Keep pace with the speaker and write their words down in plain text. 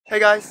Hey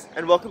guys,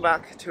 and welcome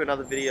back to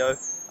another video.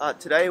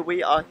 Today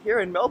we are here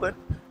in Melbourne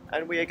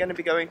and we are going to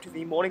be going to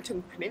the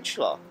Mornington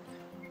Peninsula.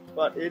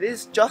 But it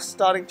is just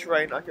starting to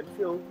rain. I can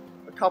feel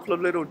a couple of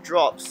little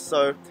drops,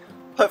 so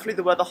hopefully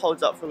the weather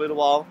holds up for a little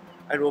while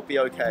and we'll be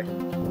okay.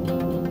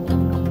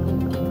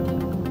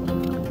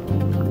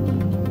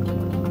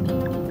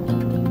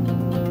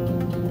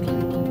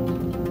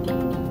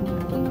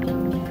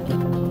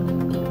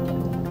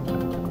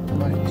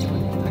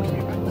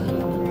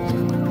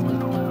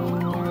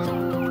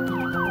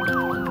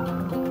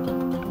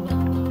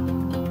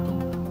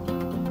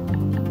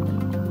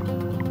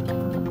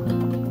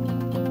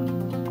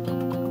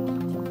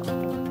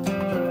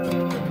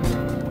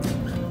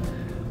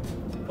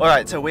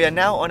 Alright, so we are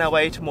now on our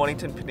way to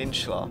Mornington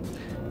Peninsula,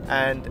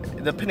 and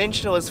the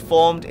peninsula was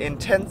formed in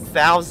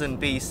 10,000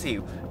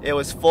 BC. It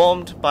was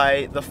formed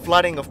by the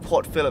flooding of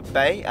Port Phillip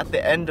Bay at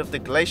the end of the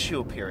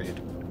glacial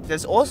period.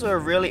 There's also a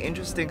really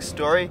interesting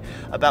story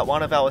about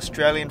one of our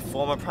Australian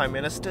former Prime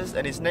Ministers,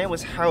 and his name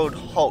was Harold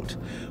Holt,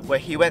 where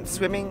he went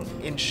swimming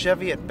in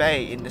Cheviot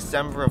Bay in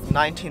December of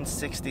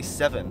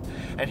 1967,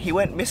 and he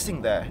went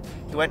missing there.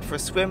 He went for a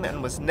swim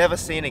and was never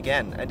seen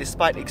again, and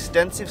despite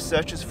extensive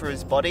searches for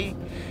his body,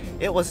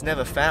 it was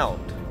never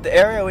found. The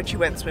area which he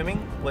went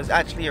swimming was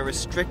actually a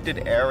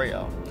restricted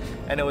area,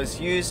 and it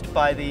was used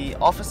by the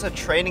Officer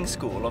Training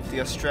School of the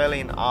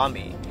Australian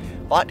Army.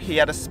 But he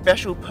had a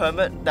special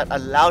permit that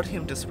allowed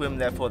him to swim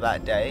there for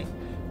that day,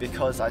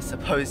 because I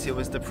suppose he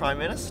was the Prime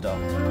Minister.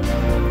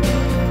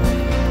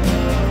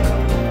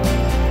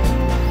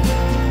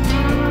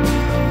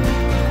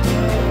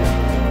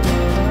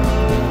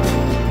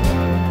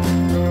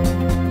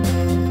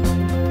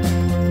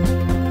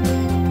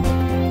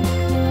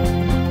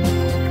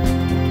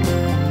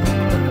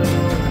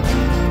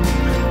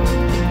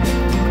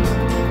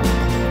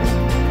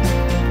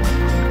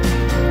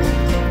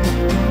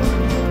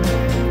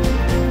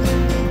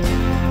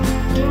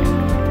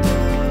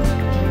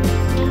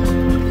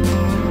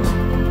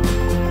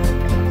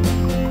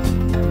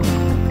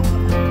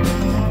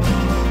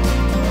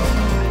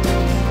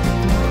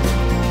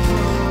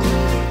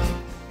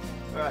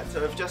 So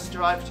we've just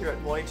arrived here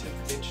at Mornington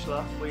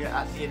Peninsula. We are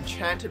at the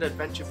Enchanted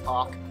Adventure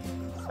Park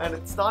and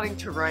it's starting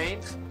to rain,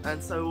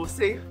 and so we'll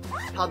see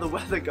how the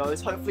weather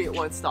goes. Hopefully it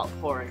won't start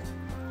pouring,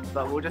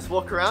 but we'll just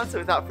walk around. So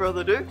without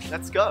further ado,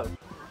 let's go.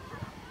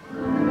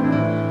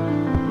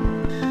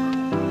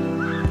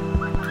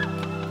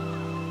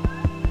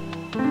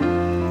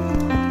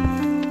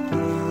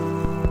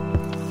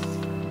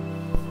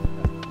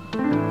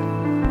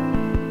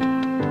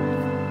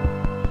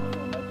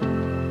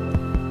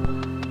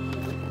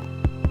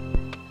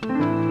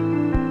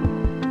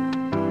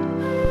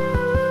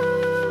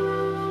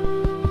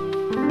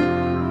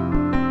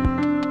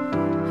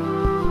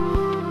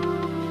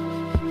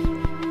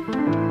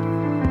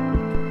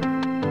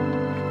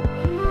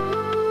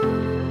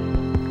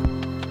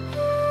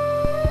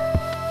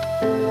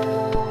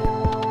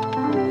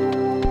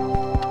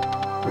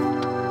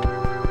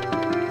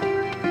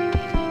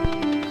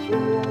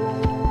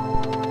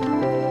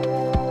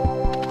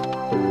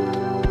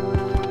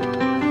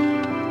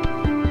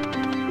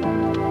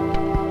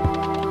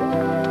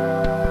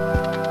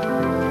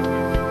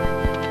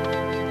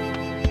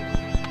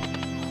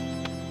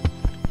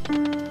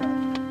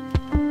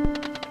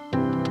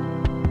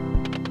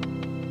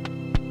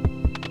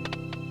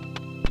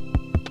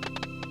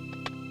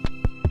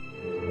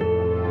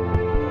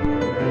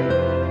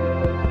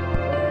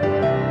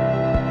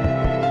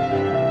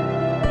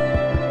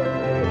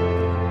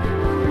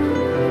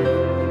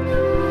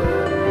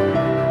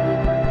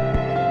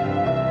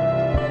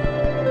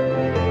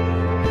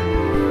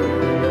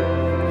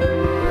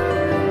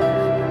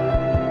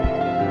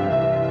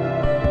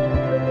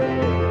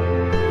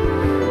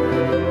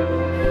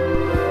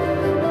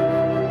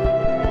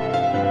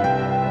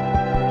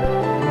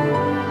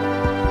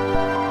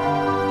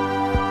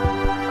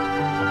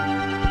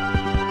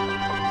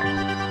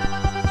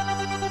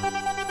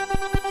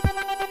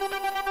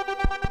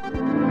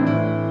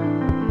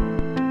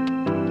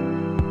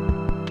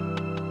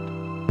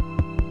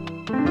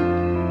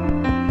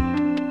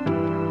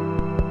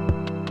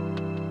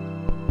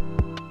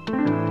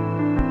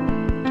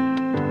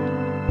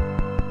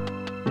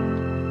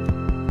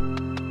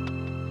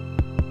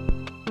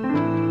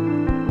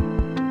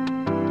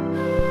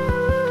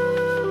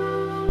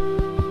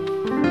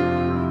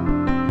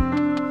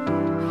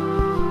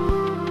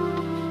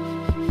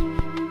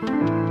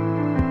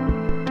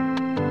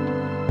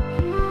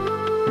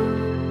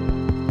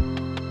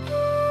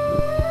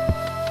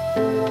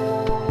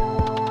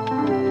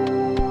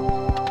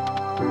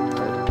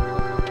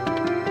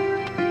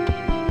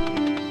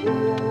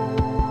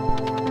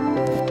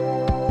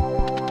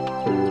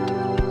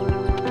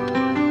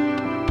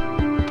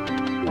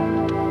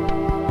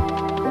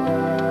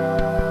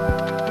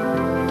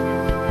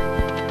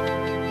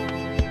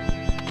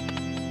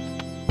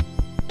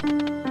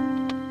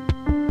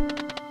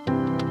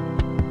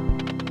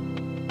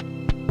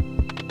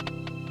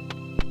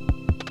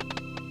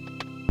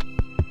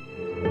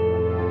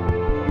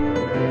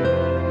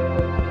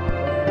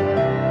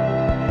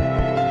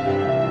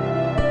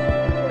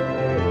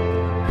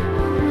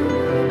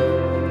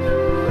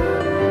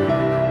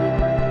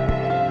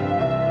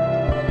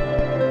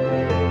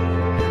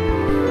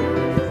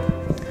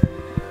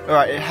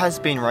 Alright, it has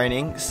been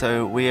raining,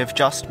 so we have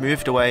just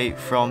moved away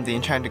from the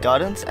Enchanted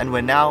Gardens and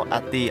we're now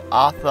at the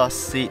Arthur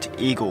Seat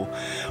Eagle,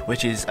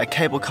 which is a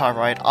cable car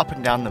ride up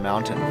and down the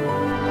mountain.